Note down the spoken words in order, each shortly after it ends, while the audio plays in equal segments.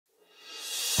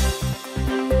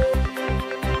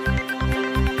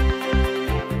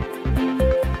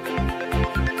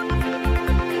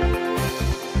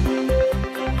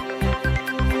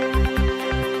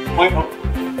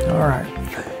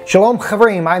Shalom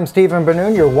Chavrim, I'm Stephen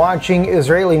Ben-Nun. You're watching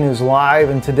Israeli News Live,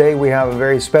 and today we have a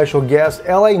very special guest,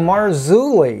 L.A.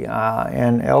 Marxulli.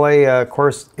 And L.A., of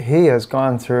course, he has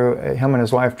gone through, him and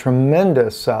his wife,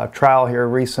 tremendous trial here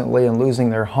recently in losing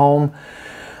their home.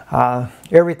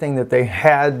 Everything that they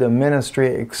had, the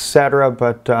ministry, etc.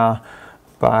 But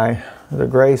by the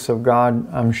grace of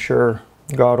God, I'm sure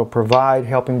God will provide,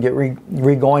 help him get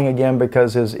re-going again,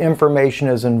 because his information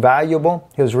is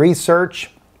invaluable, his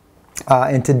research.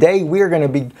 And today we are going to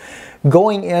be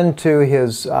going into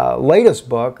his latest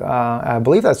book. I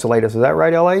believe that's the latest. Is that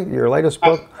right, L.A.? Your latest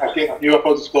book?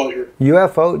 UFO Disclosure.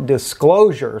 UFO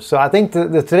Disclosure. So I think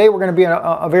today we're going to be in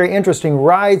a very interesting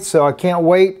ride, so I can't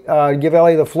wait to give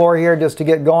L.A. the floor here just to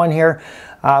get going here.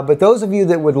 But those of you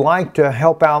that would like to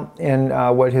help out in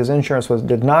what his insurance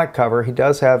did not cover, he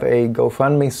does have a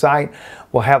GoFundMe site.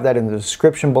 We'll have that in the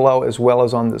description below, as well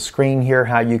as on the screen here,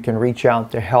 how you can reach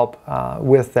out to help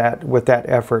with that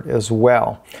effort as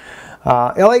well.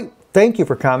 L.A., thank you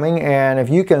for coming, and if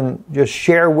you can just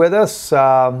share with us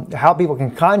how people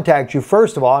can contact you.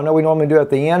 First of all, I know we normally do it at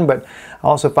the end, but I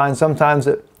also find sometimes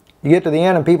that you get to the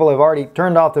end and people have already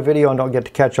turned off the video and don't get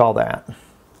to catch all that.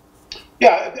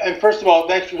 Yeah, and first of all,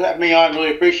 thanks for having me on.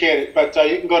 Really appreciate it. But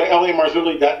you can go to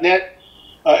lamarxulli.net,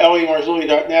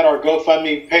 lamarxulli.net. Our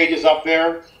GoFundMe page is up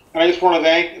there. And I just want to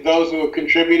thank those who have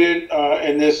contributed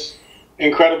in this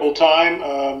incredible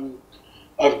time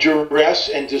of duress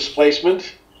and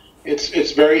displacement.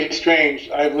 It's very strange.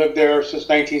 I've lived there since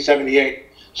 1978,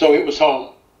 so it was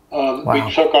home. Wow.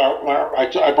 We took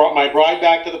I brought my bride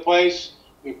back to the place.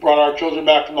 We brought our children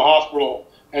back from the hospital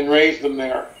and raised them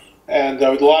there. And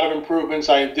with a lot of improvements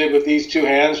I did with these two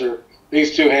hands.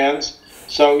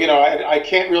 So, you know, I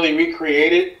can't really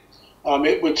recreate it.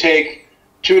 It would take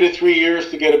 2 to 3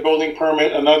 years to get a building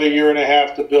permit, another 1.5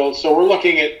 years to build. So we're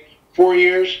looking at 4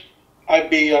 years. I'd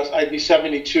be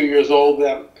 72 years old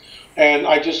then. And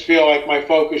I just feel like my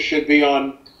focus should be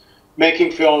on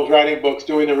making films, writing books,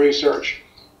 doing the research.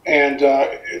 And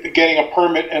getting a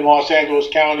permit in Los Angeles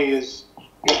County is,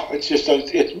 you know,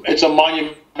 it's a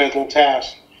monumental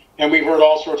task. And we've heard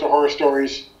all sorts of horror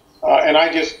stories, and I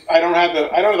don't have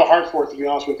the heart for it, to be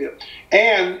honest with you.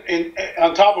 And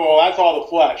on top of all, that's all the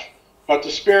flesh. But the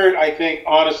spirit, I think,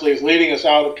 honestly, is leading us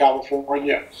out of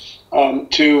California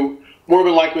to more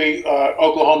than likely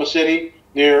Oklahoma City,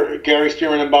 near Gary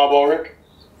Stearman and Bob Ulrich.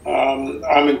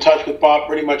 I'm in touch with Bob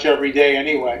pretty much every day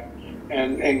anyway,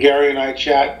 and Gary and I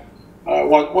chat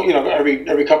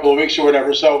every couple of weeks or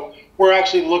whatever. So we're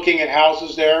actually looking at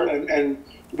houses there and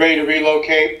ready to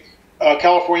relocate.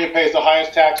 California pays the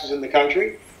highest taxes in the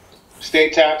country,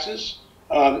 state taxes.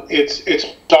 It's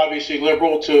obviously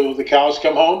liberal till the cows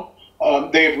come home.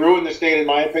 They've ruined the state, in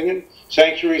my opinion.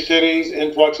 Sanctuary cities,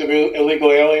 influx of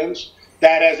illegal aliens.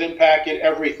 That has impacted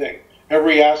everything,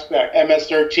 every aspect.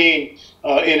 MS-13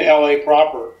 in LA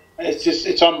proper.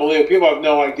 It's unbelievable. People have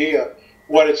no idea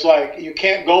what it's like. You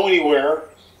can't go anywhere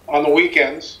on the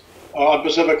weekends on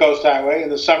Pacific Coast Highway in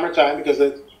the summertime because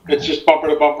it's just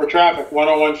bumper-to-bumper traffic.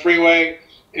 101 freeway,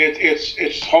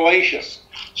 it's hellacious.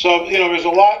 So, you know, there's a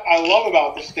lot I love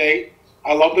about the state.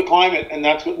 I love the climate, and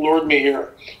that's what lured me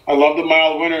here. I love the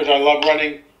mild winters. I love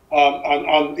running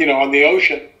on the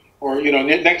ocean, or, you know,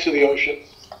 next to the ocean.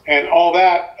 And all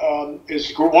that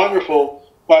is wonderful,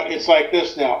 but it's like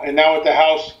this now. And now with the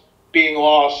house being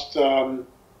lost,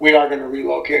 we are going to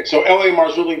relocate. So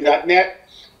lamarxulli.net,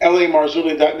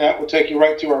 lamarxulli.net will take you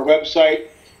right to our website.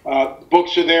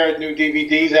 Books are there, new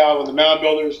DVDs out on the Mound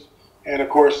Builders, and of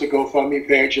course the GoFundMe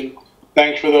page. And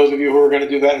thanks for those of you who are going to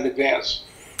do that in advance.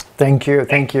 Thank you,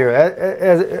 thank you.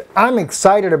 I'm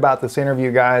excited about this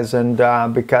interview, guys, and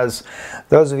because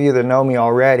those of you that know me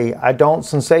already, I don't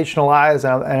sensationalize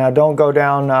and I don't go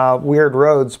down weird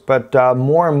roads, but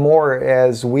more and more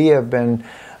as we have been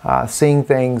seeing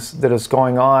things that is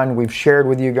going on. We've shared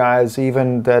with you guys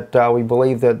even that we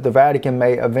believe that the Vatican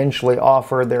may eventually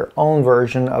offer their own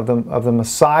version of the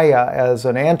Messiah as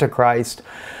an Antichrist.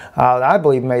 I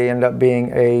believe may end up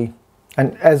being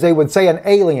as they would say, an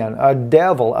alien, a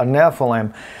devil, a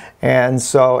Nephilim. And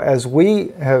so as we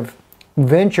have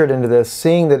ventured into this,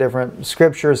 seeing the different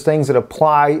scriptures, things that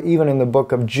apply even in the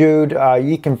book of Jude,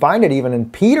 you can find it even in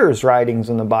Peter's writings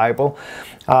in the Bible,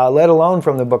 let alone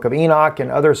from the book of Enoch and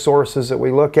other sources that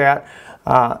we look at.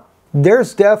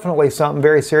 There's definitely something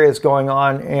very serious going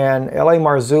on, and L.A.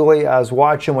 Marxulli, I was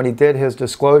watching when he did his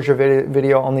disclosure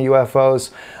video on the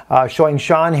UFOs, showing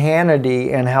Sean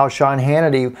Hannity, and how Sean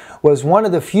Hannity was one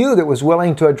of the few that was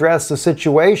willing to address the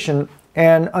situation.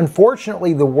 And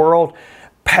unfortunately, the world,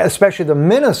 especially the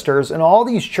ministers and all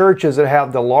these churches that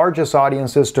have the largest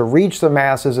audiences to reach the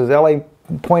masses, as L.A.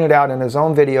 pointed out in his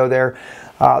own video there,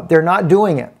 They're not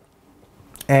doing it.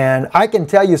 And I can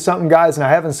tell you something, guys, and I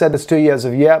haven't said this to you as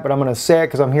of yet, but I'm going to say it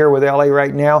because I'm here with LA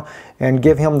right now and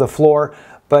give him the floor.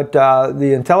 But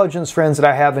the intelligence friends that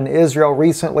I have in Israel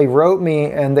recently wrote me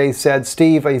and they said,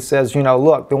 Steve, he says, you know,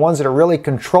 look, the ones that are really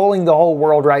controlling the whole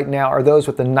world right now are those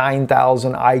with the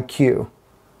 9,000 IQ.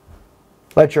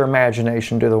 Let your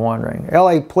imagination do the wondering.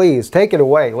 LA, please take it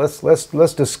away.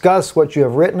 Let's discuss what you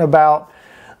have written about,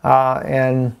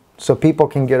 and so people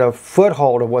can get a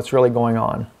foothold of what's really going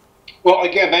on. Well,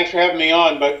 again, thanks for having me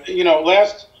on. But you know,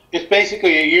 it's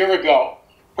basically a year ago,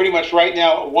 pretty much right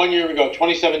now, 1 year ago,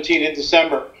 2017 in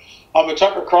December, on the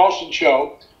Tucker Carlson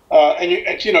show. And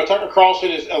you know, Tucker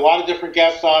Carlson is a lot of different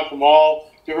guests on from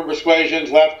all different persuasions,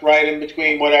 left, right, in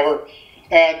between, whatever.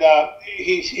 And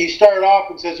he started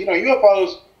off and says, you know,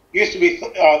 UFOs used to be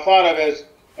thought of as,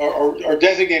 or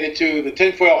designated to the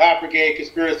tinfoil hat brigade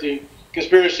conspiracy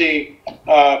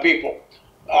people.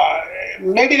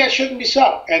 Maybe that shouldn't be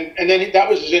so. And then that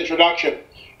was his introduction.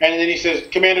 And then he says,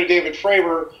 Commander David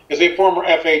Fravor is a former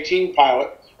F-18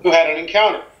 pilot who had an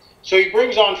encounter. So he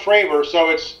brings on Fravor, so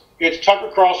it's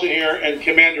Tucker Carlson here and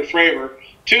Commander Fravor,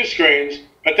 2 screens,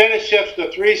 but then it shifts to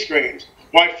 3 screens.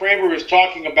 Why Fravor is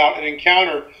talking about an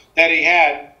encounter that he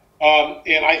had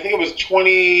in, I think it was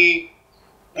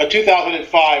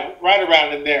 2005, right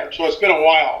around in there. So it's been a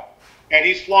while. And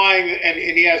he's flying, and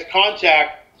he has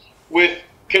contact with,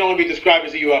 can only be described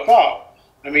as a UFO.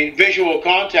 I mean, visual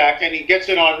contact, and he gets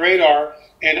it on radar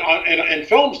and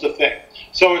films the thing.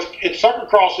 So it's Tucker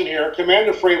Carlson here,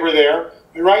 Commander Fravor there,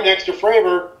 and right next to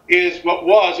Fravor is what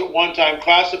was at one time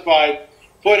classified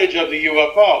footage of the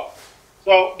UFO.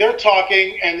 So they're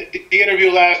talking, and the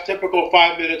interview lasts typical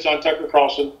 5 minutes on Tucker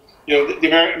Carlson. You know,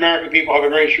 the American people have a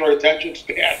very short attention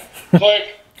span.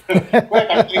 Click, quick,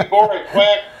 I'm getting bored,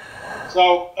 quick.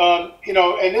 So, you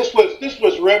know, and this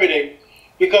was riveting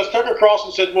because Tucker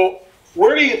Carlson said, well,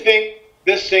 where do you think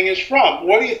this thing is from?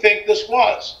 What do you think this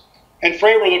was? And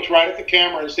Fravor looks right at the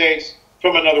camera and says,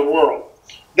 from another world.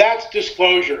 That's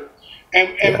disclosure.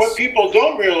 And yes. What people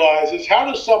don't realize is how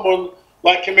does someone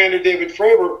like Commander David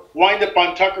Fravor wind up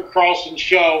on Tucker Carlson's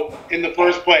show in the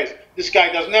first place? This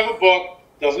guy doesn't have a book,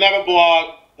 doesn't have a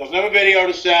blog, doesn't have a video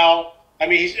to sell. I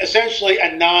mean, he's essentially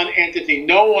a non-entity.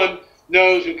 No one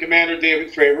knows who Commander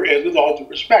David Fravor is, with all due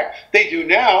respect. They do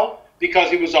now because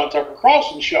he was on Tucker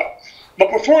Carlson's show.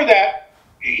 But before that,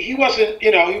 he wasn't,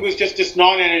 you know, he was just this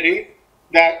non-entity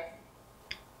that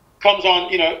comes on,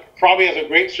 you know, probably has a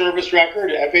great service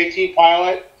record, F-18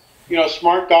 pilot, you know,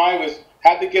 smart guy,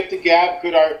 had the gift of gab,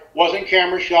 wasn't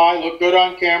camera shy, looked good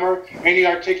on camera, and he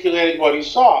articulated what he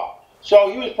saw.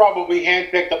 So he was probably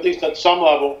handpicked, at least at some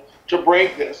level, to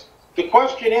break this. The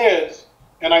question is,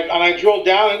 and I drilled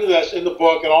down into this in the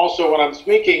book and also when I'm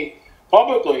speaking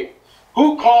publicly,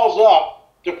 who calls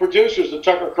up the producers of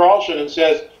Tucker Carlson and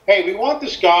says, hey, we want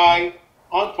this guy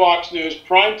on Fox News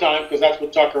primetime, because that's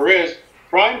what Tucker is,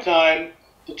 primetime,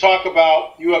 to talk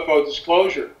about UFO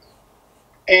disclosure.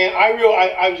 And I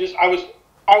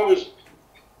was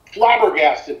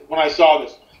flabbergasted when I saw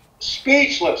this,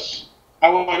 speechless. I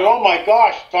went, oh my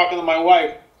gosh, talking to my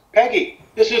wife, Peggy,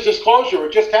 this is disclosure.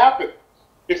 It just happened.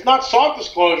 It's not soft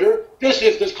disclosure. This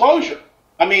is disclosure.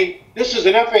 I mean, this is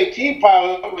an F-18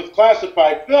 pilot with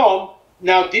classified film,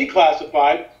 now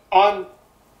declassified, on,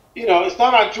 you know, it's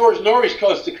not on George Norrie's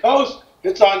Coast to Coast.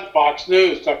 It's on Fox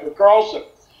News, Tucker Carlson.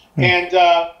 And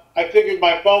I figured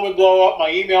my phone would blow up,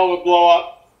 my email would blow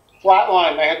up,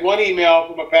 flatline. I had one email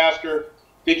from a pastor,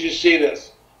 did you see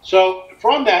this? So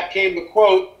from that came the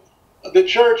quote, the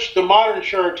church, the modern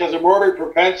church, has a morbid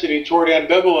propensity toward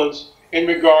ambivalence in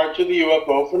regard to the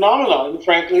UFO phenomenon. And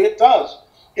frankly, it does.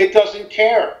 It doesn't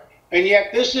care. And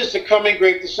yet this is the coming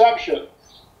great deception,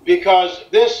 because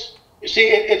this, you see,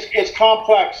 it's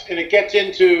complex, and it gets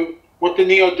into what the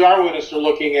neo-Darwinists are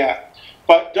looking at.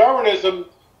 But Darwinism,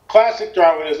 classic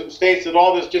Darwinism, states that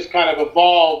all this just kind of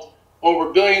evolved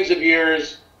over billions of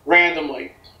years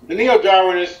randomly. The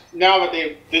neo-Darwinists, now that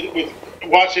with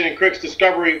Watson and Crick's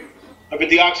discovery of a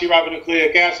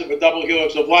deoxyribonucleic acid, a double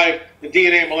helix of life, the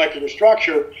DNA molecular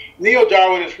structure,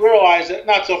 neo-Darwinists realize that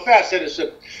not so fast,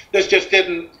 that this just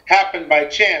didn't happen by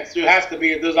chance. There has to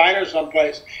be a designer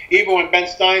someplace. Even when Ben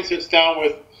Stein sits down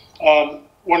with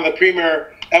one of the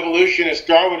premier evolutionist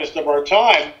Darwinists of our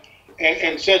time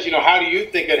and says, you know, how do you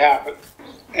think it happened?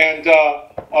 And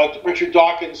Richard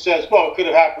Dawkins says, well, it could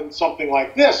have happened something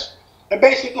like this. And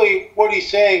basically what he's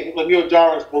saying, the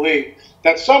neo-Darwinists believe,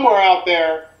 that somewhere out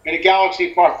there in a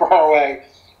galaxy far, far away,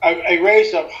 a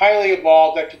race of highly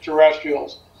evolved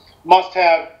extraterrestrials must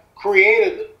have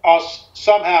created us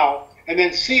somehow and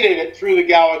then seeded it through the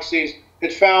galaxies.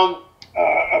 It found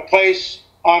a place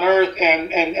on Earth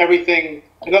and everything.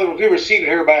 In other words, we were seeded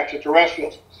here by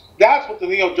extraterrestrials. That's what the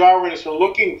neo-Darwinists are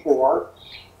looking for,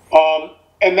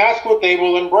 and that's what they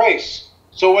will embrace.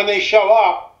 So when they show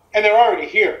up, and they're already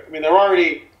here. I mean, they're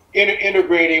already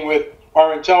integrating with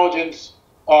our intelligence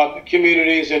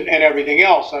communities and everything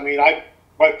else. I mean, I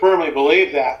firmly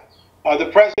believe that. The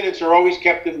presidents are always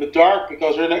kept in the dark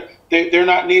because they're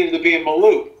not needed to be in the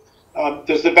loop.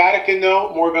 Does the Vatican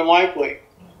know? More than likely.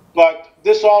 But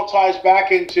this all ties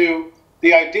back into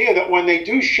the idea that when they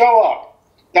do show up,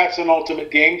 that's an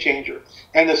ultimate game changer.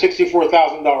 And the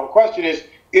 $64,000 question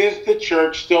is the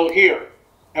church still here?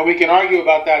 And we can argue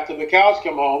about that till the cows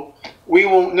come home. We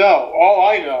won't know. All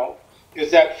I know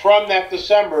is that from that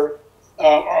December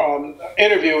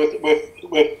interview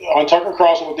on Tucker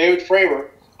Carlson with David Fravor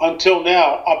until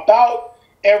now, about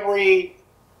every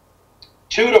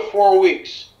 2 to 4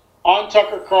 weeks on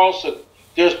Tucker Carlson,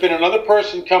 there's been another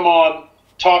person come on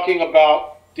talking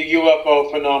about the UFO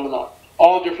phenomenon.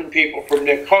 All different people, from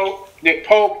Nick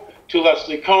Pope to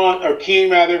Leslie Keane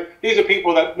rather. These are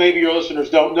people that maybe your listeners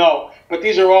don't know, but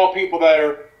these are all people that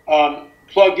are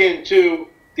plugged into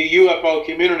the UFO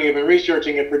community, have been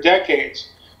researching it for decades.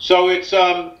 So it's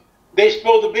they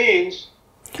spill the beans.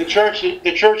 The church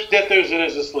dithers and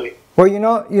is asleep. Well, you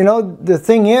know, the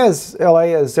thing is, LA,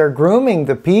 is they're grooming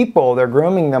the people. They're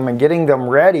grooming them and getting them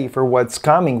ready for what's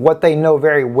coming, what they know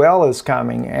very well is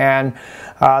coming. And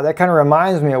that kind of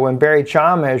reminds me of when Barry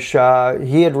Chamish,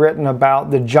 he had written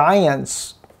about the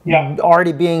giants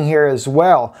already being here as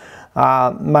well.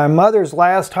 My mother's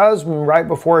last husband, right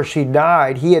before she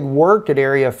died, he had worked at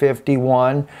Area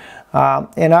 51.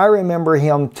 And I remember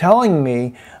him telling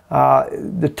me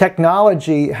the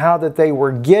technology, how that they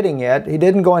were getting it. He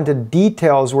didn't go into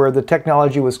details where the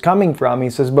technology was coming from. He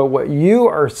says, but what you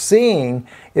are seeing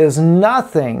is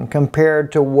nothing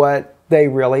compared to what they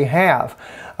really have.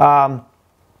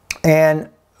 And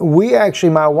we actually,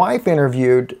 my wife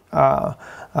interviewed Harold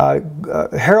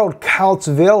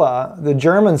Kautzvilla, the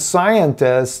German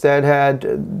scientist that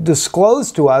had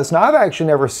disclosed to us, and I've actually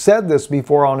never said this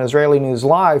before on Israeli News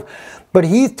Live, but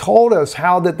he told us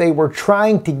how that they were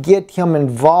trying to get him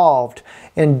involved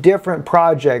in different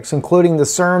projects, including the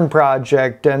CERN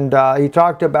project, and he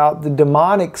talked about the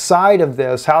demonic side of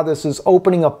this, how this is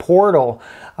opening a portal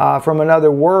from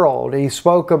another world. He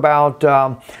spoke about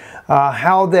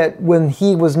how that when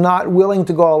he was not willing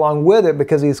to go along with it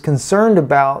because he's concerned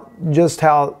about just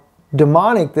how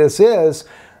demonic this is,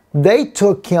 they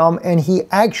took him and he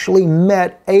actually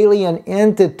met alien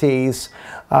entities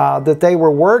that they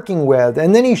were working with.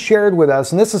 And then he shared with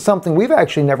us, and this is something we've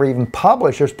actually never even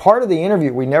published. There's part of the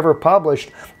interview we never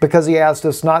published because he asked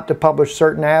us not to publish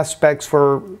certain aspects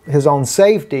for his own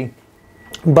safety.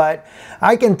 But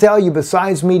I can tell you,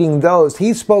 besides meeting those,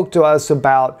 he spoke to us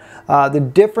about the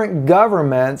different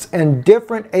governments and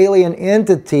different alien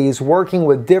entities working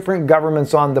with different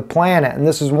governments on the planet. And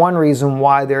this is one reason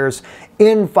why there's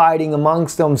infighting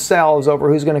amongst themselves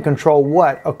over who's going to control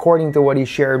what, according to what he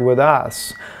shared with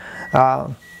us.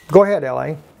 Go ahead,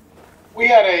 L.A. We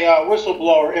had a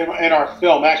whistleblower in our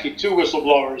film, actually two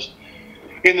whistleblowers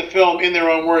in the film, in their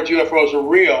own words, UFOs are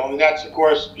real. And that's, of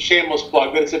course, a shameless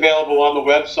plug, but it's available on the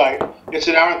website. It's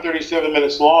an hour and 37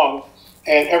 minutes long.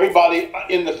 And everybody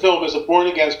in the film is a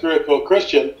born-again, spirit-filled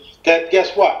Christian that,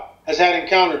 guess what, has had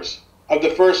encounters of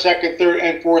the first, second, third,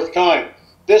 and fourth kind.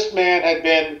 This man had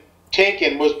been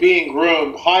taken, was being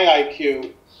groomed, high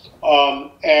IQ,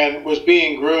 and was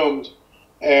being groomed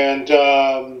and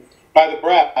by the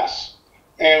brass.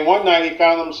 And one night he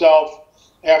found himself,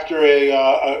 after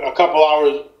a couple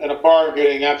hours in a bar,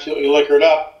 getting absolutely liquored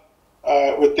up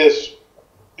with this,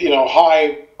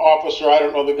 high officer. I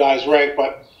don't know the guy's rank,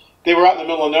 but they were out in the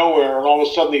middle of nowhere, and all of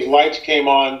a sudden these lights came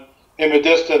on in the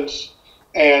distance,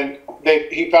 and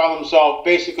he found himself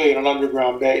basically in an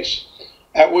underground base.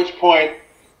 At which point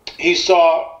he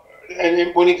saw,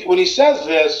 and when he says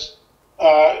this,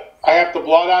 I have to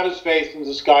blot out his face and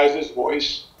disguise his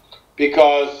voice,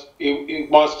 because he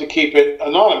wants to keep it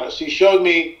anonymous. He showed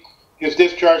me his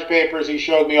discharge papers. He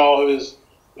showed me all of his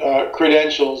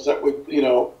credentials that would,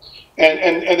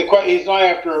 and he's not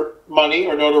after money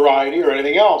or notoriety or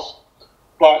anything else.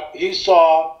 But he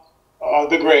saw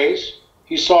the Greys.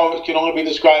 He saw what can only be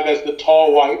described as the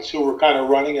tall whites who were kind of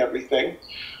running everything.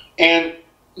 And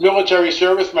military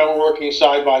servicemen were working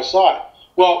side by side.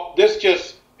 Well, this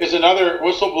just is another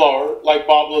whistleblower like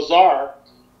Bob Lazar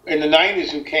in the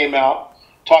 90s who came out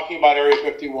talking about Area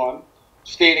 51,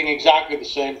 stating exactly the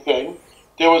same thing.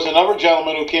 There was another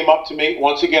gentleman who came up to me,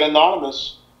 once again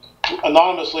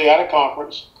anonymously at a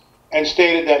conference, and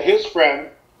stated that his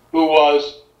friend, who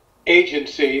was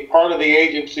part of the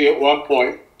agency at one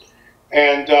point,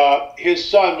 And his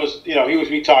son was, he was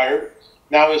retired.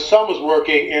 Now his son was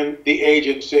working in the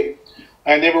agency.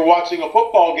 And they were watching a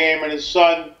football game, and his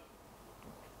son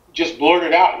just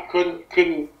blurted out. He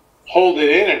couldn't hold it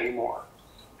in anymore.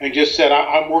 And just said,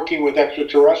 I'm working with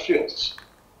extraterrestrials.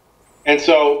 And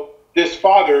so this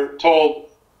father told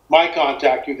my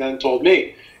contact, who then told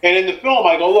me. And in the film,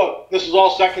 I go, look, this is all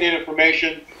secondhand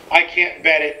information. I can't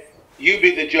vet it. You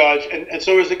be the judge. And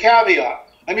so there's a caveat.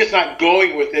 I'm just not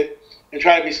going with it and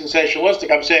trying to be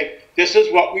sensationalistic. I'm saying, this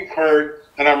is what we've heard,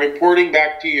 and I'm reporting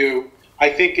back to you. I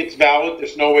think it's valid.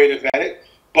 There's no way to vet it.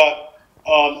 But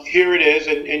here it is,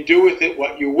 and do with it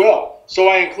what you will. So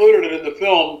I included it in the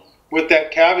film with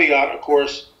that caveat, of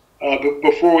course,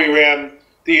 before we ran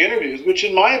the interviews, which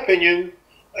in my opinion,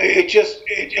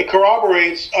 it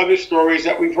corroborates other stories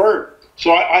that we've heard.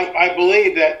 So I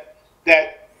believe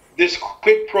that this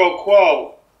quid pro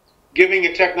quo, giving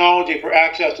a technology for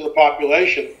access to the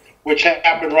population, which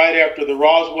happened right after the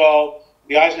Roswell,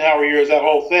 the Eisenhower years, that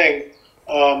whole thing,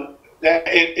 that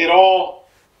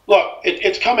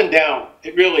it's coming down.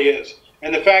 It really is.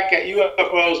 And the fact that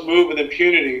UFOs move with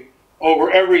impunity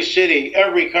over every city,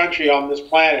 every country on this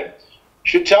planet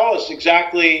should tell us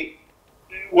exactly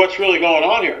what's really going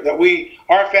on here. That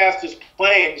our fastest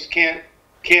planes can't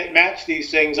match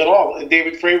these things at all. And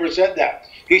David Fravor said that.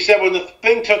 He said when the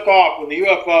thing took off, when the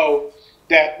UFO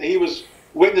that he was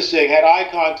witnessing had eye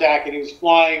contact and he was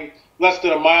flying less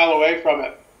than a mile away from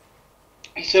it,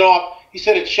 he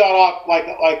said it shot off like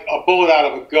a bullet out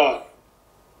of a gun.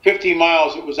 50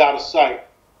 miles, it was out of sight.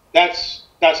 That's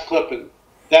clipping.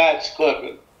 That's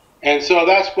clipping. And so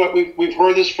that's what we've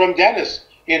heard this from Dennis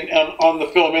on the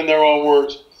film, in their own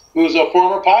words, who's a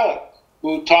former pilot,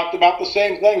 who talked about the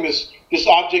same thing. This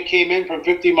object came in from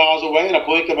 50 miles away in a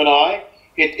blink of an eye.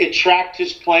 It tracked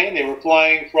his plane. They were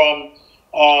flying from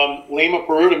Lima,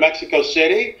 Peru to Mexico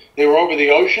City. They were over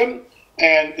the ocean,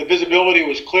 and the visibility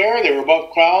was clear. They were above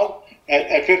cloud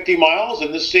at 50 miles,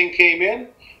 and this thing came in.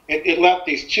 It left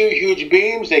these two huge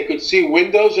beams. They could see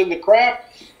windows in the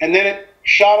craft, and then it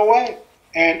shot away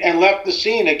and left the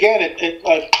scene. Again,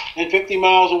 and 50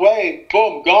 miles away,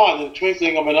 boom, gone in the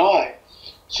twinkling of an eye.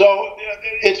 So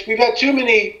we've had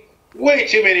way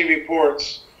too many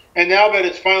reports. And now that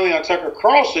it's finally on Tucker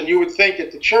Carlson, you would think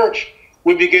that the church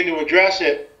would begin to address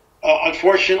it.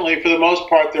 Unfortunately, for the most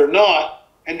part, they're not.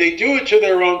 And they do it to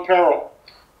their own peril.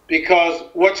 Because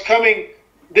what's coming,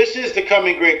 this is the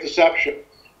coming great deception.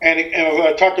 And as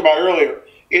I talked about earlier,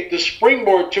 the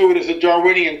springboard to it is a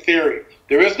Darwinian theory.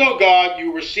 There is no God,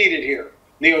 you were seated here,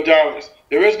 neo-Darwinists.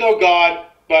 There is no God,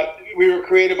 but we were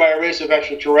created by a race of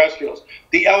extraterrestrials.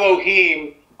 The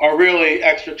Elohim are really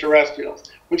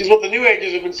extraterrestrials, which is what the New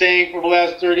Agers have been saying for the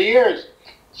last 30 years.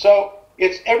 So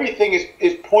everything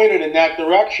is pointed in that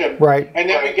direction. Right. And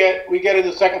then we get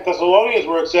into 2 Thessalonians,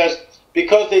 where it says,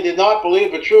 because they did not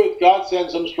believe the truth, God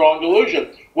sends them strong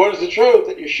delusion. What is the truth?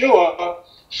 That Yeshua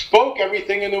spoke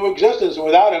everything into existence, and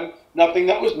without him, nothing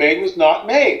that was made was not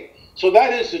made. So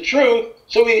that is the truth.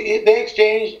 So they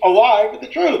exchanged a lie for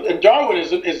the truth, and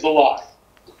Darwinism is the lie.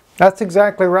 That's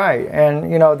exactly right.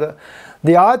 And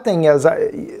the odd thing is,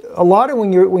 a lot of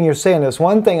when you're saying this,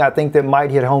 one thing I think that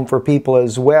might hit home for people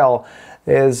as well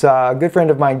is a good friend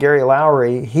of mine, Gary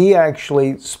Lowry. He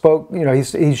actually spoke.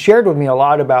 He shared with me a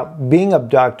lot about being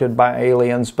abducted by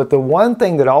aliens. But the one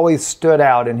thing that always stood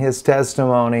out in his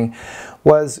testimony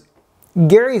was,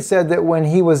 Gary said that when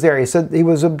he was there, he said he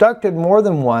was abducted more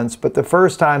than once, but the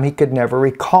first time he could never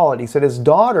recall it. He said his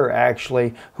daughter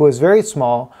actually, who was very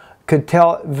small, could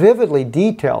tell vividly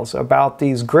details about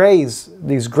these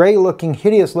gray-looking,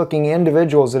 hideous-looking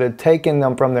individuals that had taken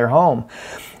them from their home.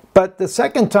 But the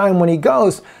second time when he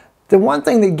goes, the one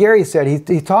thing that Gary said,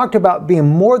 he talked about being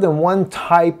more than one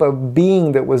type of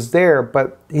being that was there,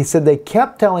 but he said they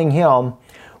kept telling him,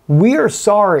 we are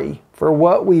sorry for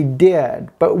what we did,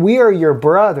 but we are your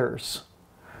brothers.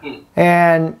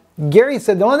 And Gary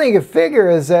said the only thing you could figure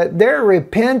is that they're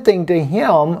repenting to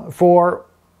him for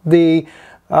the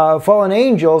fallen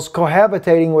angels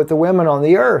cohabitating with the women on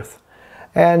the earth.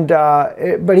 And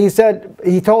but he said,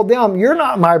 he told them, you're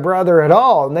not my brother at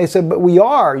all. And they said, but we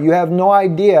are. You have no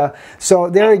idea. So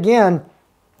there again,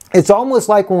 it's almost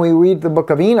like when we read the book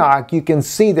of Enoch, you can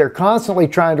see they're constantly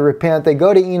trying to repent. They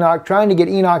go to Enoch, trying to get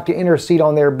Enoch to intercede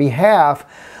on their behalf,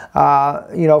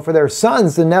 for their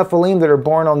sons, the Nephilim that are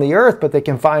born on the earth, but they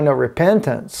can find no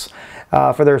repentance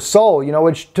for their soul,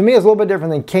 which to me is a little bit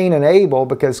different than Cain and Abel,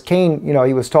 because Cain,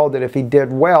 he was told that if he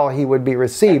did well, he would be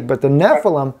received. But the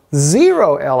Nephilim,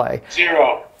 zero LA.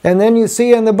 Zero. And then you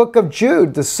see in the book of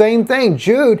Jude, the same thing.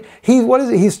 Jude,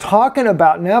 he's talking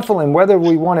about Nephilim, whether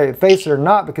we want to face it or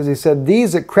not, because he said,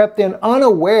 these that crept in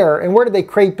unaware, and where did they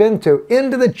creep into?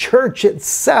 Into the church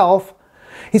itself.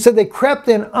 He said they crept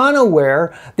in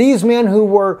unaware. These men who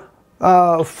were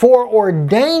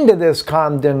foreordained to this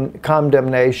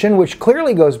condemnation, which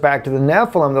clearly goes back to the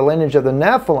Nephilim, the lineage of the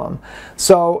Nephilim.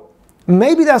 So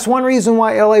maybe that's one reason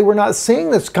why LA we're not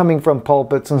seeing this coming from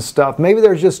pulpits and stuff. Maybe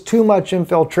there's just too much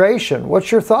infiltration.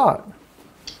 What's your thought?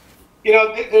 You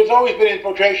know, there's always been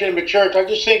infiltration in the church. I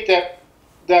just think that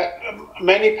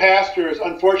many pastors,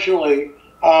 unfortunately,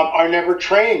 are never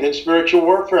trained in spiritual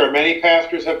warfare. Many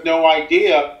pastors have no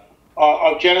idea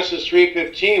of Genesis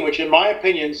 3:15, which in my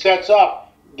opinion sets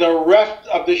up the rest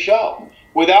of the show.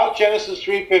 Without Genesis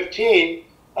 3:15,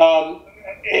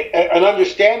 an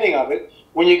understanding of it,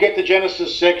 when you get to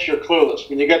Genesis 6, you're clueless.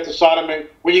 When you get to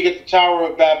when you get to Tower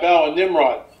of Babel and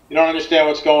Nimrod, you don't understand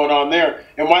what's going on there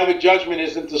and why the judgment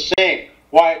isn't the same,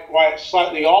 why it's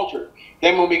slightly altered.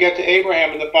 Then when we get to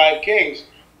Abraham and the 5 kings,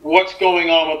 what's going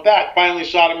on with that? Finally,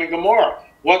 Sodom and Gomorrah.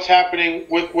 What's happening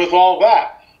with all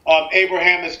that?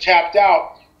 Abraham is tapped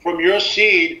out. From your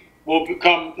seed will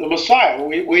become the Messiah.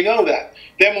 We know that.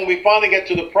 Then when we finally get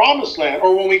to the Promised Land,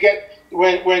 or when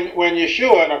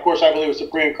Yeshua, and of course I believe it's the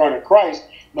pre-incarnate Christ,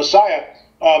 Messiah,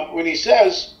 when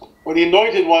the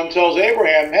Anointed One tells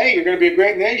Abraham, hey, you're going to be a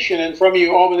great nation, and from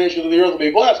you all the nations of the earth will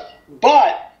be blessed,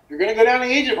 but you're going to go down to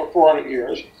Egypt for 400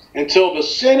 years until the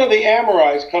sin of the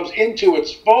Amorites comes into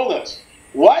its fullness.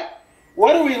 What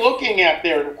are we looking at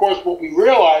there? And of course, what we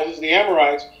realize is the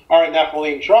Amorites are a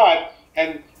Nephilim tribe,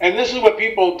 and this is what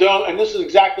people don't, and this is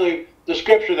exactly the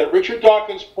scripture that Richard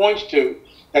Dawkins points to,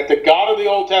 that the God of the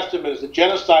Old Testament is a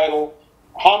genocidal,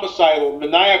 homicidal,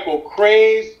 maniacal,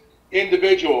 crazed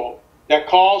individual that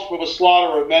calls for the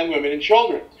slaughter of men, women, and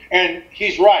children. And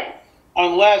he's right,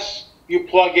 unless you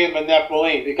plug in the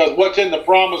Nephilim, because what's in the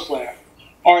Promised Land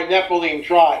are Nephilim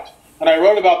tribes. And I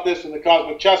wrote about this in the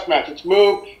Cosmic Chess Match. It's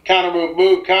move, counter move,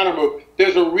 move, counter move.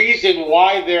 There's a reason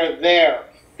why they're there.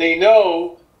 They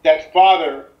know that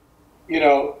Father,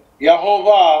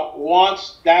 Yehovah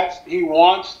wants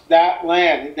that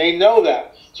land. They know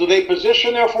that. So they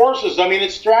position their forces. I mean,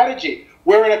 it's strategy.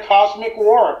 We're in a cosmic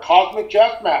war, a cosmic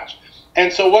chess match.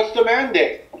 And so what's the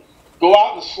mandate? Go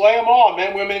out and slay them all,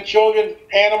 men, women, and children,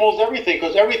 animals, everything,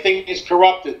 because everything is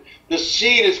corrupted. The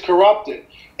seed is corrupted.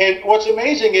 And what's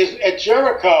amazing is at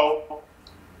Jericho,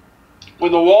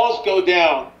 when the walls go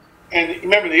down, and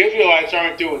remember, the Israelites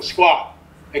aren't doing squat,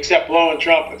 except blowing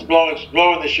trumpets,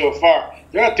 blowing the shofar.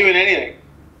 They're not doing anything.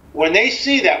 When they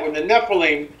see that, when the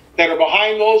Nephilim that are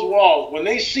behind those walls, when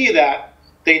they see that,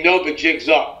 they know the jig's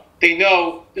up. They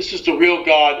know this is the real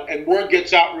God, and word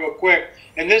gets out real quick.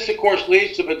 And this, of course,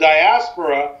 leads to the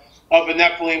diaspora of the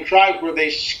Nephilim tribes, where they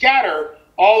scatter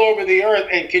all over the earth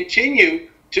and continue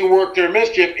to work their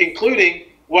mischief, including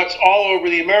what's all over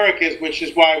the Americas, which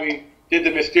is why we did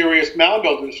the Mysterious Mound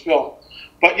Builders film.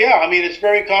 But yeah, I mean, it's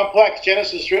very complex.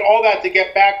 Genesis 3, all that to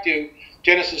get back to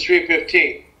Genesis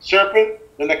 3:15. Serpent,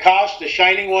 the Nakash, the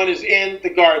shining one, is in the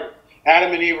garden.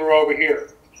 Adam and Eve are over here.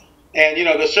 And,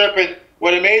 the serpent,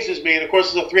 what amazes me, and of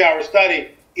course it's a 3-hour study,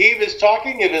 Eve is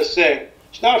talking to this thing.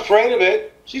 She's not afraid of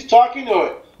it. She's talking to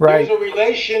it. Right. There's a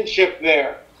relationship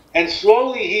there. And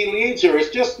slowly he leads her. It's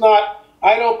just not,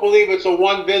 I don't believe it's a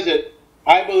one visit.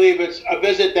 I believe it's a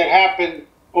visit that happened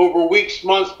over weeks,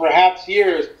 months, perhaps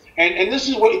years. And this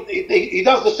is what he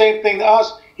does, the same thing to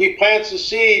us. He plants a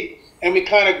seed, and we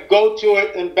kind of go to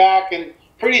it and back, and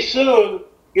pretty soon,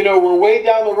 we're way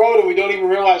down the road, and we don't even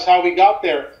realize how we got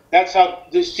there. That's how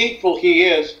deceitful he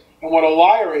is, and what a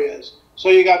liar he is. So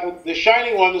you got the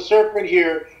shining one, the serpent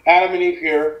here, Adam and Eve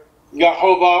here,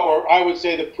 Yehovah, or I would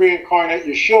say the pre-incarnate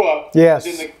Yeshua. Yes,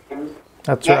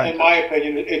 that's right. In my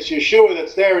opinion, it's Yeshua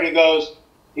that's there, and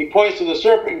he points to the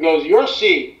serpent and goes, your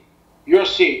seed,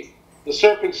 the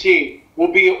serpent seed,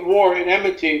 will be at war and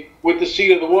enmity with the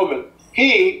seed of the woman.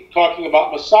 He, talking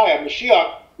about Messiah,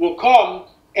 Mashiach, will come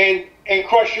and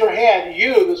crush your head.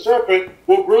 You, the serpent,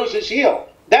 will bruise his heel.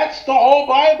 That's the whole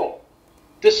Bible.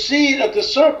 The seed of the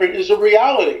serpent is a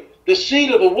reality. The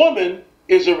seed of the woman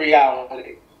is a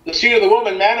reality. The seed of the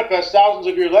woman manifests thousands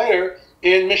of years later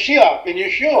in Mashiach, in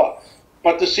Yeshua.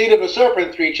 But the seed of the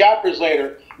serpent, 3 chapters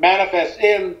later, manifests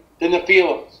in the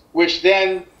Nephilim, which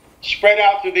then spread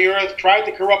out through the earth, tried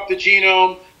to corrupt the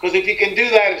genome, because if he can do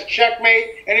that, it's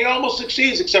checkmate, and he almost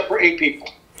succeeds, except for 8 people.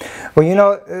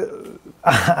 Well,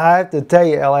 I have to tell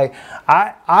you, LA,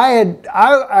 I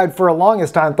had for the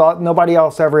longest time thought nobody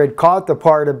else ever had caught the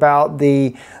part about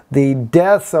the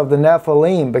deaths of the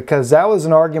Nephilim, because that was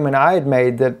an argument I had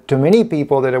made that to many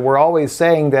people that were always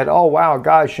saying that, oh wow,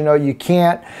 gosh, you know, you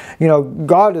can't, you know,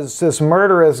 God is this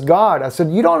murderous God. I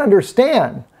said, you don't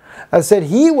understand. I said,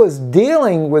 he was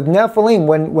dealing with Nephilim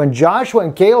when Joshua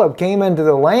and Caleb came into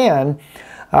the land.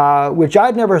 Which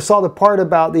I'd never saw the part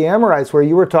about the Amorites where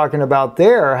you were talking about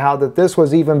there, how that this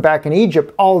was even back in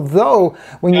Egypt. Although,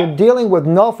 when you're dealing with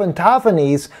Noph and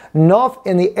Taphanes, Noph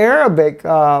in the Arabic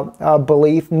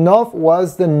belief, Noph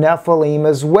was the Nephilim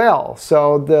as well.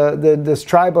 So this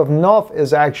tribe of Noph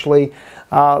is actually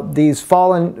these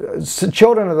fallen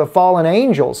children of the fallen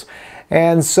angels.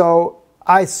 And so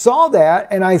I saw that,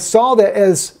 and I saw that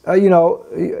as,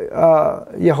 Yehovah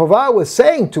was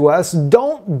saying to us,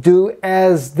 don't do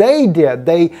as they did.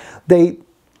 They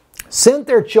sent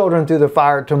their children through the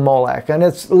fire to Molech, and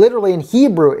it's literally in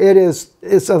Hebrew,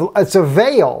 it's a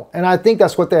veil, and I think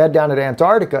that's what they had down at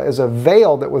Antarctica, is a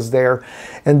veil that was there,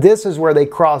 and this is where they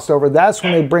crossed over. That's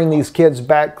when they bring these kids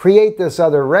back, create this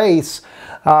other race,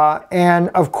 and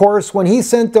of course, when he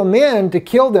sent them in to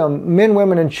kill them, men,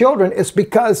 women, and children, it's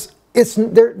because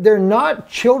they're not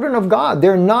children of God.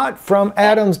 They're not from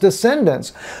Adam's descendants,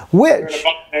 which,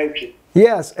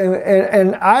 yes,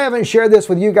 and I haven't shared this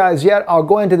with you guys yet. I'll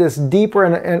go into this deeper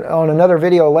on another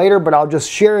video later, but I'll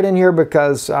just share it in here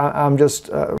because I'm just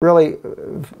really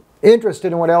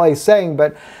interested in what LA is saying.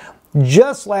 But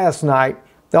just last night,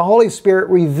 the Holy Spirit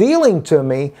revealing to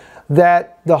me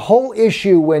that the whole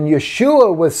issue when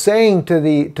Yeshua was saying to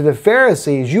the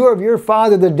Pharisees, you of your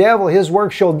father the devil, his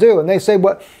work shall do. And they say,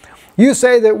 what? You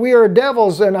say that we are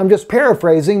devils, and I'm just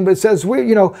paraphrasing, but it says,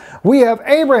 we have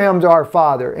Abraham to our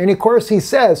father. And of course he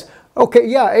says, okay,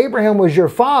 yeah, Abraham was your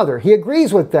father. He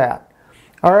agrees with that.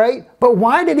 All right? But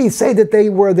why did he say that they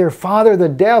were their father, the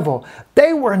devil?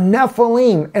 They were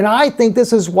Nephilim. And I think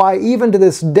this is why even to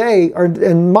this day, or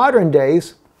in modern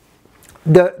days,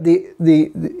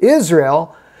 the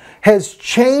Israel has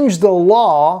changed the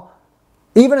law,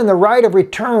 even in the right of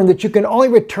return, that you can only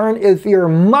return if your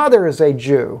mother is a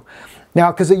Jew. Now,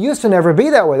 because it used to never be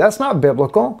that way. That's not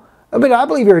biblical. I mean, I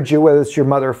believe you're a Jew whether it's your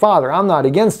mother or father. I'm not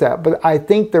against that. But I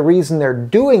think the reason they're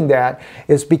doing that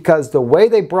is because the way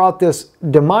they brought this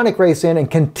demonic race in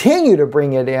and continue to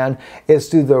bring it in is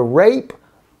through the rape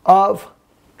of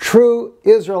true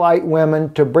Israelite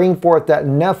women to bring forth that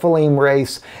Nephilim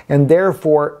race. And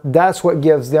therefore, that's what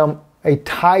gives them a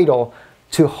title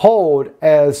to hold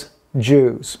as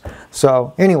Jews.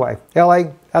 So anyway,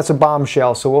 LA, that's a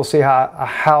bombshell. So we'll see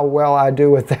how well I do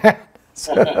with that.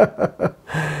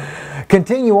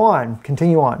 Continue on.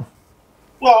 Continue on.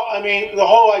 Well, I mean, the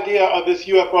whole idea of this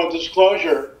UFO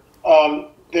disclosure,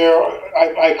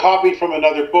 I copied from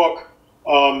another book,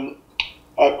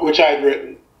 which I had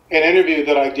written, an interview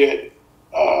that I did.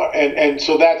 And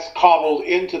so that's cobbled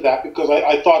into that because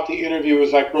I thought the interview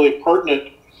was like really pertinent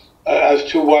as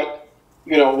to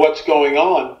what's going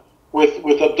on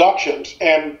with abductions.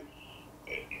 And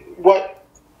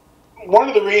one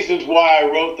of the reasons why I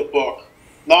wrote the book,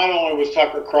 not only was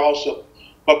Tucker Carlson,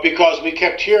 but because we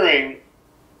kept hearing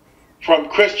from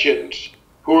Christians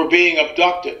who were being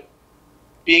abducted,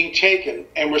 being taken,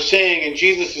 and were saying in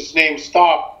Jesus' name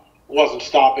stop, wasn't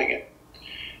stopping it.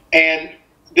 And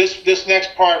this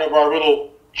next part of our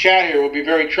little chat here will be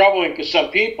very troubling to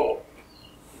some people,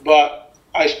 but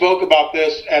I spoke about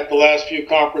this at the last few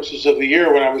conferences of the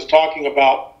year when I was talking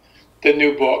about the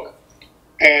new book.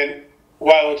 And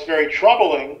while it's very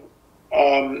troubling,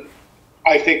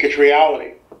 I think it's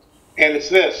reality. And it's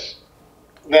this,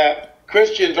 that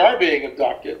Christians are being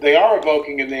abducted. They are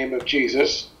evoking the name of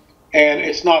Jesus, and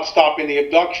it's not stopping the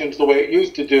abductions the way it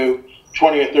used to do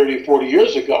 20 or 30, 40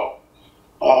 years ago.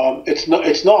 It's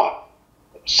not.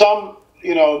 Some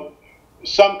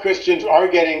Christians are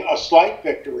getting a slight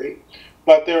victory,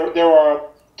 but there are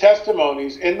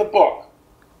testimonies in the book.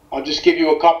 I'll just give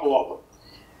you a couple of them.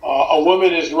 A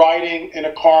woman is riding in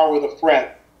a car with a friend.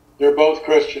 They're both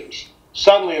Christians.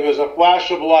 Suddenly there's a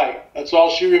flash of light. That's all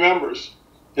she remembers.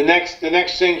 The next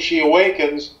thing she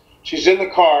awakens, she's in the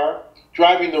car,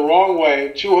 driving the wrong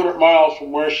way, 200 miles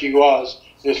from where she was.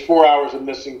 There's 4 hours of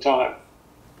missing time.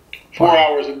 4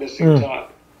 hours of missing time.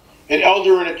 An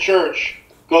elder in a church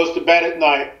goes to bed at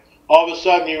night. All of a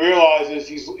sudden he realizes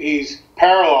he's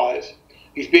paralyzed.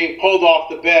 He's being pulled off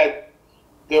the bed.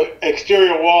 The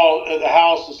exterior wall of the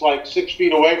house is like 6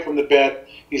 feet away from the bed.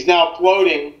 He's now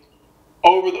floating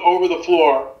over the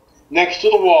floor next to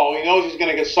the wall. He knows he's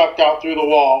going to get sucked out through the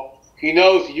wall. He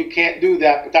knows that you can't do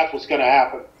that, but that's what's going to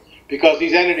happen because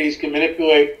these entities can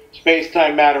manipulate space,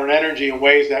 time, matter, and energy in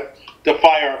ways that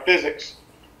defy our physics.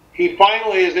 He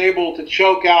finally is able to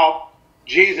choke out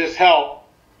Jesus' help,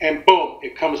 and boom,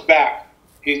 it comes back.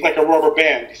 He's like a rubber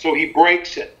band, so he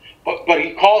breaks it. But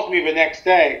he calls me the next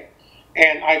day,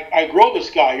 and I grill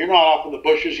this guy. You're not off in the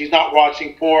bushes. He's not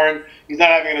watching porn. He's not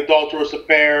having an adulterous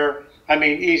affair. I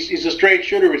mean, he's a straight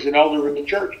shooter. He's an elder in the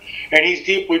church, and he's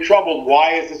deeply troubled.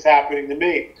 Why is this happening to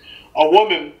me? A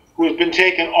woman who has been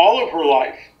taken all of her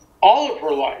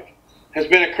life, has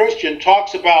been a Christian,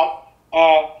 talks about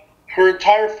her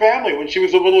entire family when she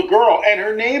was a little girl, and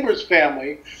her neighbor's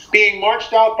family being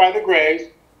marched out by the graves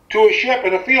to a ship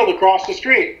in a field across the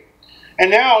street. And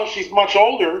now she's much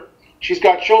older. She's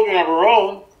got children of her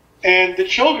own, and the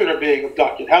children are being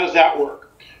abducted. How does that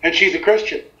work? And she's a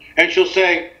Christian. And she'll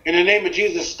say, in the name of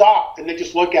Jesus, stop. And they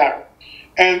just look at her.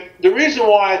 And the reason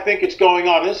why I think it's going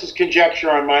on, this is conjecture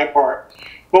on my part,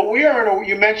 but we are in a,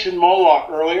 you mentioned Moloch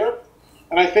earlier,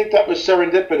 and I think that was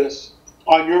serendipitous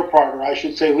on your part, or I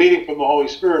should say leading from the Holy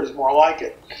Spirit is more like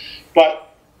it.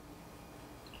 But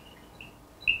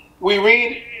we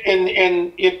read in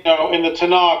the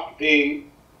Tanakh the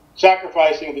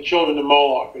sacrificing of the children to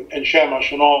Moloch and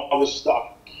Shamash and all this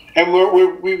stuff. And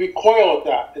we recoil at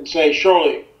that and say,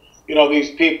 surely,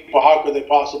 these people, how could they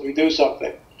possibly do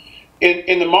something?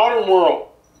 In the modern world,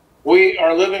 we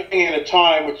are living in a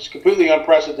time which is completely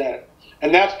unprecedented.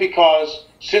 And that's because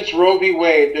since Roe v.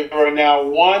 Wade, there are now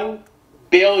 1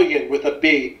 billion, with a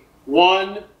B,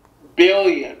 1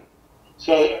 billion.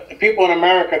 So people in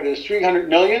America, there's 300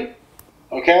 million,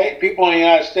 okay? People in the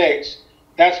United States.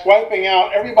 That's wiping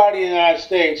out everybody in the United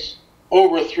States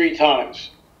over 3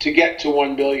 times to get to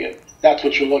 1 billion. That's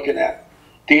what you're looking at.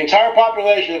 The entire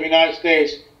population of the United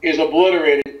States is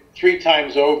obliterated 3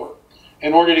 times over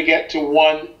in order to get to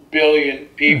 1 billion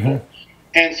people. Mm-hmm.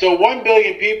 And so 1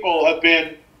 billion people have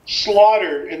been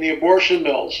slaughtered in the abortion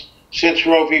mills since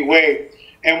Roe v. Wade.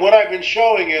 And what I've been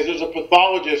showing is there's a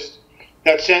pathologist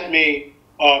that sent me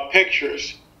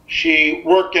pictures. She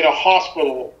worked at a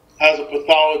hospital as a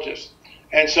pathologist.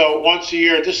 And so once a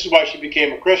year, this is why she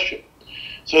became a Christian.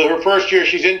 So her first year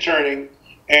she's interning,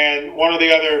 and one of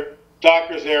the other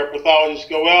doctors there, pathologists,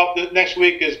 go, well, the next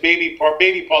week is baby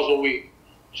puzzle week.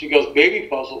 She goes, baby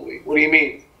puzzle week? What do you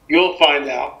mean? You'll find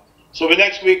out. So the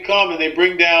next week come and they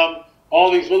bring down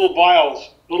all these little vials,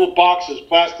 little boxes,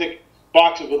 plastic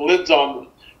boxes with lids on them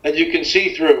that you can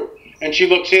see through. And she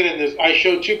looks in and I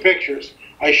show 2 pictures.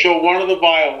 I show one of the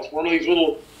vials, one of these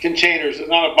little containers, it's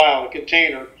not a vial, a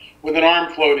container with an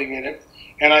arm floating in it.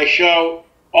 And I show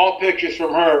all pictures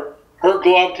from her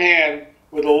gloved hand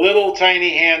with a little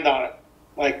tiny hand on it,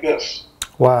 like this.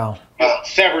 Wow.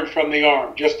 Severed from the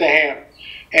arm, just a hand.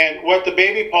 And what the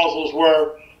baby puzzles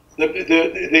were, the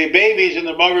babies in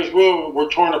the mother's womb were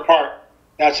torn apart.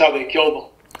 That's how they killed them.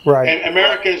 Right. And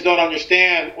Americans don't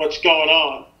understand what's going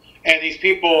on. And these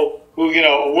people who,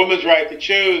 a woman's right to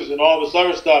choose and all this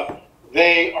other stuff,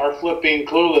 they are flipping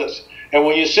clueless. And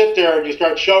when you sit there and you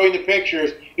start showing the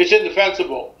pictures, it's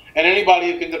indefensible. And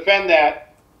anybody who can defend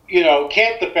that,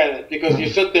 can't defend it, because you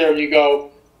sit there and you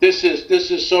go, this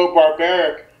is so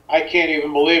barbaric, I can't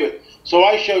even believe it. So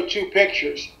I show 2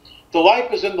 pictures. The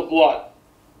life is in the blood.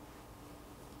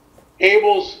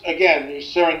 Abel's, again,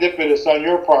 serendipitous on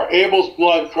your part, Abel's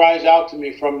blood cries out to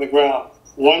me from the ground.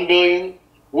 1 billion.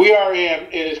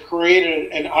 It has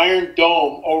created an iron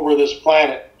dome over this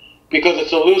planet because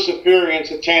it's a Luciferian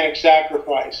satanic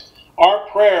sacrifice. Our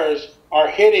prayers are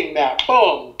hitting that.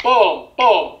 Boom, boom,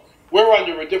 boom. We're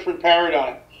under a different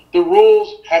paradigm. The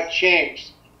rules have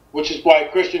changed, which is why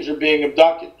Christians are being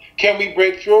abducted. Can we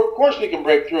break through it? Of course we can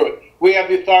break through it. We have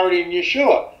the authority in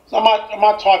Yeshua. So I'm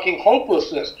not talking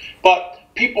hopelessness, but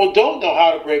people don't know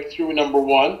how to break through, number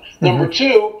one. Mm-hmm. Number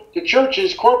 2, the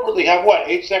churches corporately have,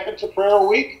 8 seconds of prayer a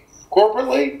week?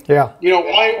 Corporately? Yeah.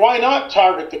 Why not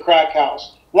target the crack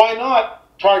house? Why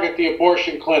not target the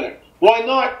abortion clinic? Why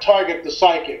not target the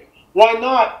psychic? Why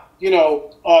not,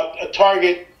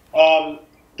 target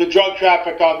the drug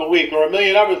traffic on the week, or a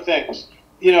million other things?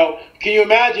 Can you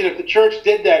imagine if the church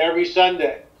did that every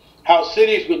Sunday, how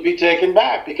cities would be taken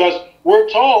back? Because we're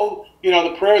told,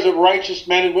 the prayers of righteous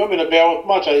men and women availeth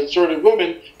much. I inserted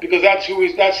women because that's who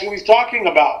he's talking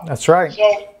about. That's right.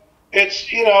 So it's,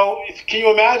 can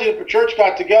you imagine if a church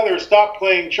got together and stopped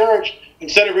playing church,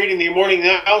 instead of reading the morning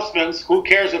announcements? Who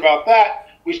cares about that?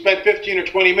 We spent 15 or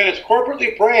 20 minutes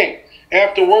corporately praying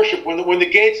after worship when the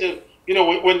gates of,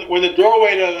 when the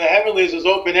doorway to the heavenlies is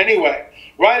open anyway.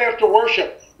 Right after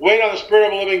worship, wait on the Spirit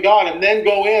of the living God, and then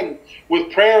go in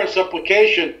with prayer and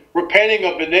supplication, repenting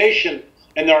of the nation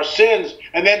and our sins,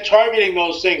 and then targeting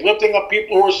those things, lifting up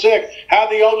people who are sick. Have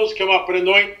the elders come up and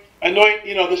anoint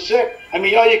the sick. I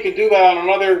mean, you can do that on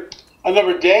another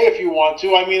another day if you want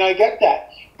to. I mean, I get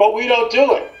that. But we don't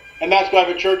do it. And that's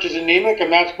why the church is anemic,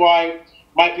 and that's why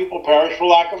my people perish for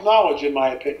lack of knowledge, in my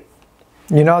opinion.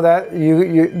 You know that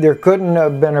there couldn't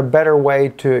have been a better way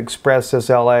to express this,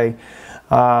 LA,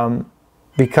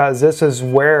 because this is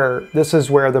where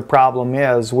the problem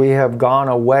is. We have gone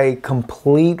away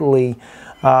completely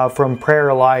from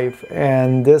prayer life,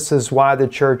 and this is why the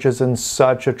church is in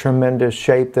such a tremendous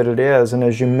shape that it is. And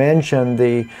as you mentioned,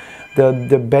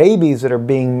 the babies that are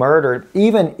being murdered,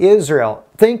 even Israel.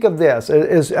 Think of this.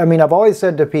 I mean, I've always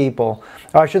said to people,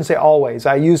 I shouldn't say always,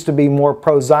 I used to be more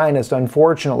pro-Zionist,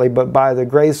 unfortunately, but by the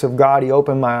grace of God, He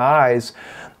opened my eyes,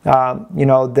 you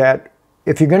know, that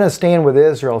if you're going to stand with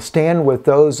Israel, stand with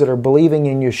those that are believing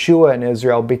in Yeshua in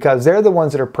Israel, because they're the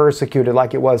ones that are persecuted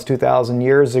like it was 2,000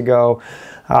 years ago.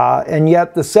 And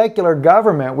yet the secular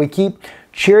government, we keep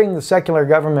cheering the secular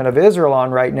government of Israel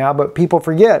on right now, but people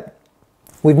forget.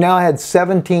 We've now had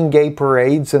 17 gay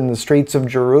parades in the streets of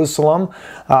Jerusalem.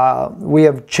 We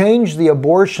have changed the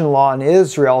abortion law in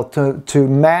Israel to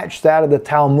match that of the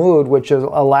Talmud, which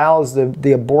allows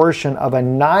the abortion of a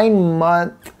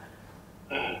 9-month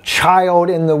child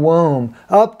in the womb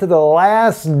up to the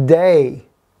last day.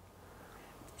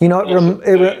 You know,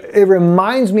 it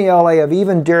reminds me, LA, of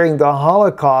even during the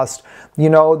Holocaust,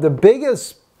 you know, the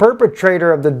biggest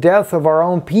perpetrator of the death of our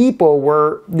own people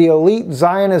were the elite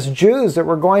Zionist Jews that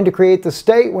were going to create the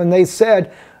state, when they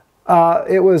said,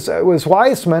 it was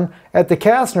Weissman at the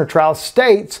Kastner trial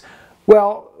states,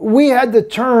 well, we had to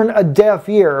turn a deaf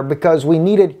ear because we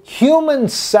needed human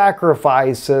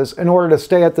sacrifices in order to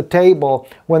stay at the table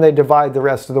when they divide the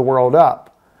rest of the world up.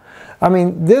 I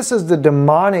mean, this is the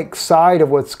demonic side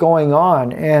of what's going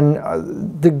on.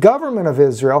 And the government of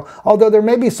Israel, although there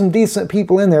may be some decent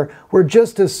people in there, we're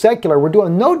just as secular. We're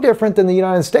doing no different than the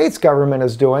United States government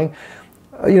is doing,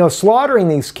 you know, slaughtering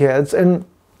these kids. And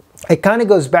it kind of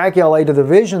goes back, LA, to the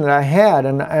vision that I had.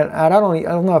 And I don't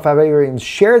know if I've ever even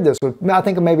shared this with, I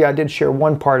think maybe I did share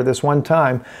one part of this one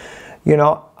time. You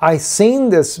know, I seen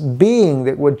this being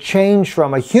that would change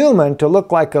from a human to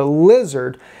look like a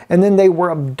lizard, and then they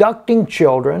were abducting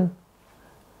children,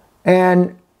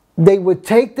 and they would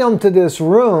take them to this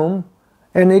room,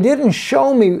 and they didn't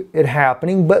show me it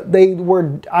happening, but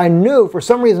I knew, for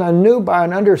some reason I knew by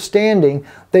an understanding,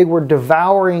 they were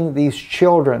devouring these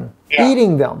children,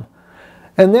 eating them.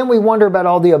 And then we wonder about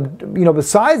all the, you know,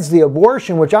 besides the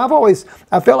abortion, which I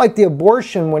felt like the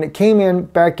abortion, when it came in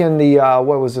back in the,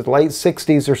 what was it, late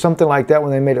 60s or something like that,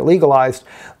 when they made it legalized,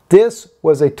 this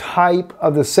was a type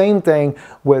of the same thing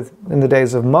in the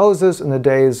days of Moses, in the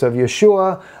days of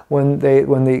Yeshua, when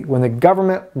the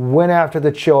government went after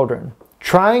the children,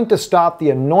 trying to stop the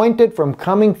anointed from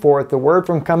coming forth, the word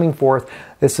from coming forth.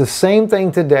 It's the same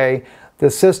thing today. The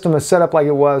system is set up like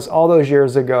it was all those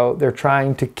years ago. They're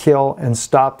trying to kill and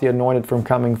stop the anointed from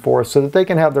coming forth so that they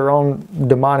can have their own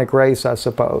demonic race, I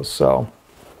suppose. So,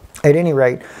 at any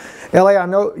rate, LA, I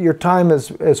know your time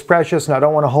is precious, and I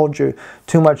don't want to hold you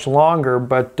too much longer,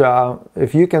 but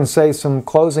if you can say some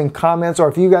closing comments, or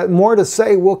if you got more to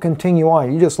say, we'll continue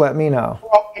on. You just let me know.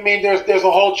 Well, I mean, there's a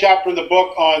whole chapter in the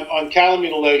book on cattle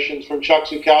mutilations from Chuck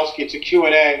Zukowski. It's a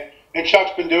Q&A, and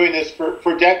Chuck's been doing this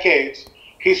for decades.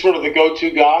 He's sort of the go-to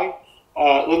guy.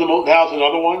 Linda Moulton Howe's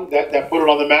another one that put it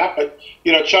on the map. But,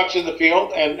 you know, Chuck's in the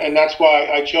field, and that's why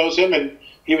I chose him. And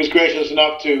he was gracious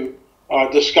enough to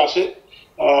discuss it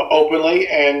openly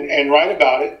and write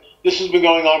about it. This has been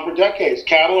going on for decades.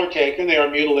 Cattle are taken. They are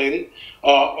mutilated.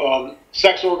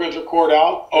 Sex organs are cored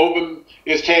out. Ovum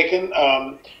is taken.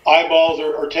 Eyeballs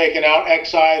are taken out,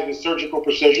 excised with surgical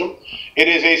precision. It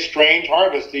is a strange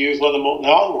harvest, to use Linda Moulton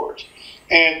Howe's words.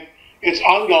 And it's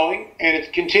ongoing, and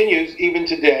it continues even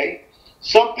today.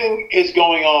 Something is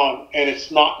going on, and it's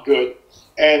not good.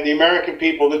 And the American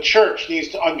people, the church, needs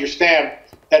to understand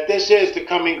that this is the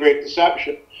coming great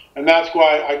deception. And that's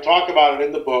why I talk about it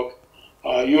in the book,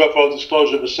 UFO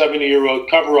Disclosure, the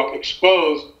 70-year-old cover-up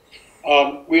exposed.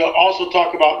 We also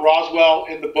talk about Roswell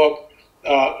in the book,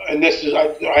 and this is, I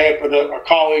have for our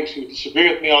colleagues who disagree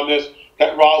with me on this,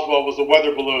 that Roswell was a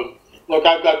weather balloon. Look,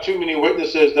 I've got too many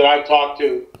witnesses that I talked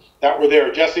to that were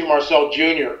there. Jesse Marcel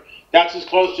Jr., that's as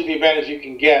close to the event as you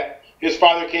can get. His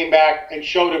father came back and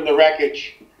showed him the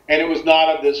wreckage, and it was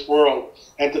not of this world.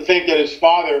 And to think that his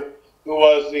father, who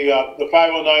was the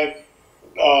 509th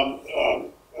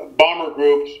Bomber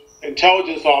Group's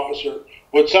intelligence officer,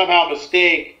 would somehow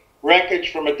mistake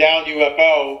wreckage from a downed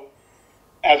UFO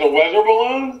as a weather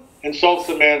balloon, insults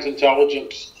the man's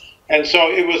intelligence. And so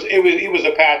it was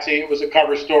a patsy. It was a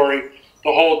cover story,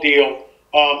 the whole deal.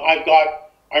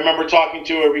 I remember talking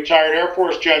to a retired Air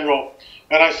Force general,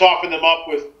 and I softened them up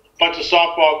with bunch of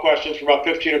softball questions for about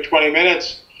 15 or 20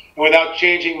 minutes. And without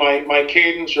changing my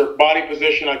cadence or body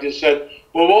position, I just said,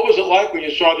 well, what was it like when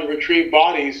you saw the retrieved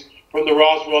bodies from the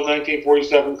Roswell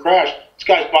 1947 crash? This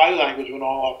guy's body language went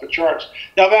all off the charts.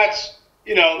 Now that's,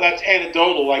 that's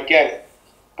anecdotal, I get it.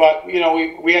 But,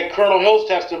 we had Colonel Hill's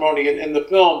testimony in the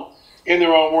film, In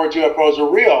Their Own Words, UFOs Are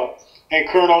Real. And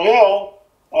Colonel Hill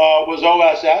was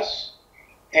OSS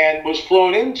and was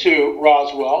flown into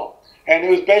Roswell. And it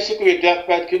was basically a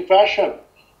deathbed confession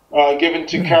given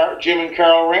to Jim and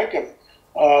Carol Rankin.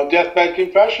 Deathbed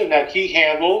confession that he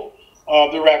handled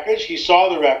the wreckage. He saw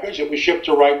the wreckage. It was shipped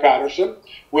to Wright-Patterson,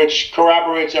 which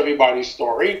corroborates everybody's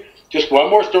story. Just one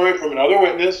more story from another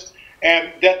witness.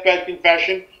 And deathbed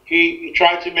confession, he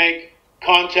tried to make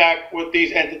contact with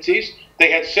these entities.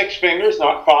 They had 6 fingers,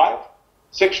 not 5.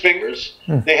 6 fingers.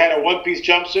 They had a one-piece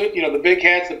jumpsuit, the big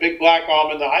heads, the big black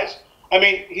almond eyes. I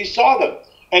mean, he saw them.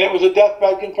 And it was a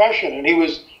deathbed confession. And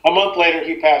a month later,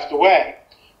 he passed away.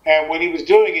 And when he was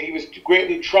doing it, he was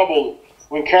greatly troubled.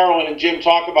 When Carolyn and Jim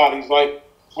talk about it, he's like,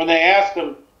 when they asked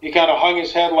him, he kind of hung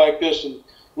his head like this and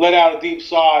let out a deep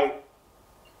sigh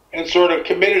and sort of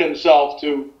committed himself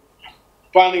to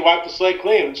finally wipe the slate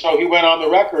clean. And so he went on the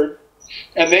record,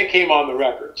 and they came on the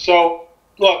record. So,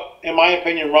 look, in my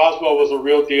opinion, Roswell was a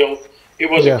real deal.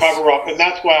 It was a cover-up. And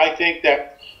that's why I think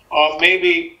that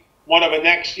maybe one of the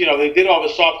next, they did all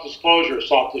the soft disclosure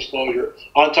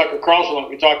on Tucker Carlson, like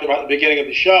we talked about at the beginning of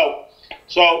the show.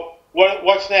 So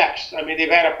what's next? I mean, they've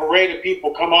had a parade of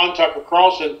people come on Tucker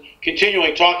Carlson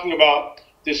continually talking about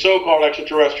the so-called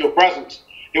extraterrestrial presence.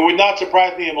 It would not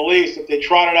surprise me in the least if they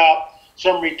trotted out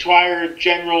some retired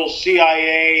general,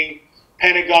 CIA,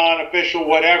 Pentagon official,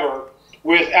 whatever,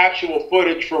 with actual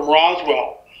footage from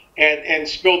Roswell and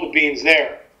spilled the beans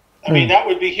there. I mean, that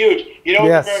would be huge. You know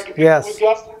what the American people would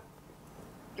go?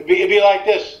 It'd be like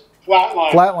this,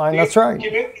 flatline. Flatline, that's right. The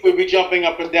community would be jumping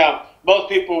up and down. Most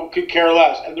people could care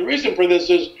less. And the reason for this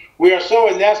is we are so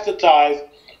anesthetized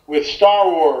with Star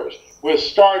Wars, with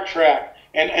Star Trek,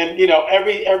 and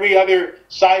every other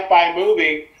sci-fi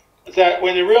movie that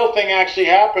when the real thing actually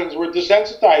happens, we're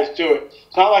desensitized to it.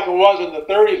 It's not like it was in the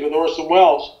 30s with Orson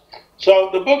Welles. So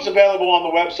the book's available on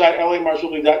the website,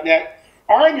 lamarsulli.net.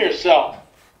 Arm yourself.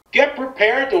 Get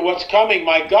prepared to what's coming.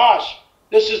 My gosh,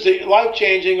 this is a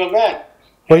life-changing event.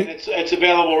 And it's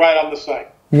available right on the site.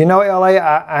 You know, LA,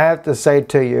 I have to say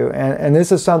to you, and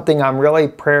this is something I'm really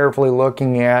prayerfully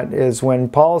looking at, is when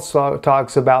Paul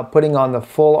talks about putting on the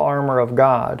full armor of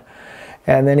God.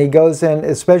 And then he goes in,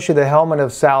 especially the helmet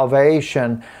of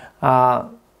salvation. I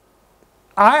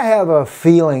have a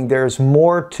feeling there's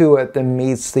more to it than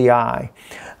meets the eye.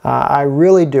 I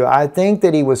really do. I think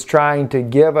that he was trying to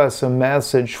give us a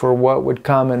message for what would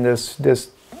come in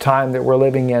this time that we're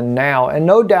living in now. And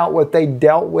no doubt what they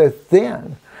dealt with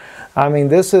then. I mean,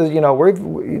 this is,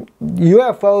 UFOs,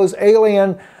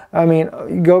 alien, I mean,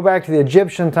 you go back to the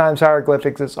Egyptian times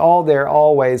hieroglyphics, it's all there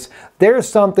always. There's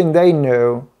something they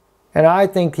knew, and I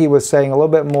think he was saying a little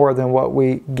bit more than what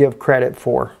we give credit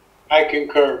for. I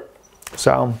concur.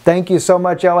 So, thank you so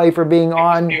much, LA, for being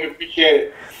on. I appreciate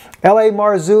it.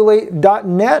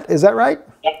 LAMarsulli.net, is that right?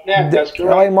 .net, that's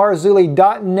correct.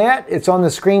 LAMarsulli.net. It's on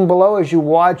the screen below as you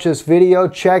watch this video.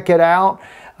 Check it out.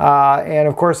 And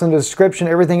of course, in the description,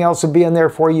 everything else will be in there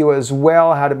for you as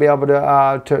well. How to be able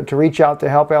to reach out to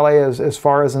help LA as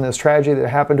far as in this tragedy that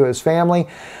happened to his family.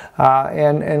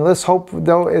 And let's hope,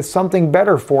 though, it's something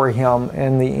better for him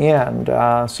in the end.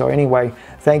 So anyway,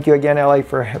 thank you again, LA,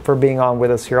 for being on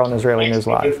with us here on Israeli News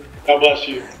Live. God bless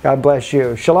you. God bless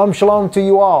you. Shalom, shalom to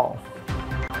you all.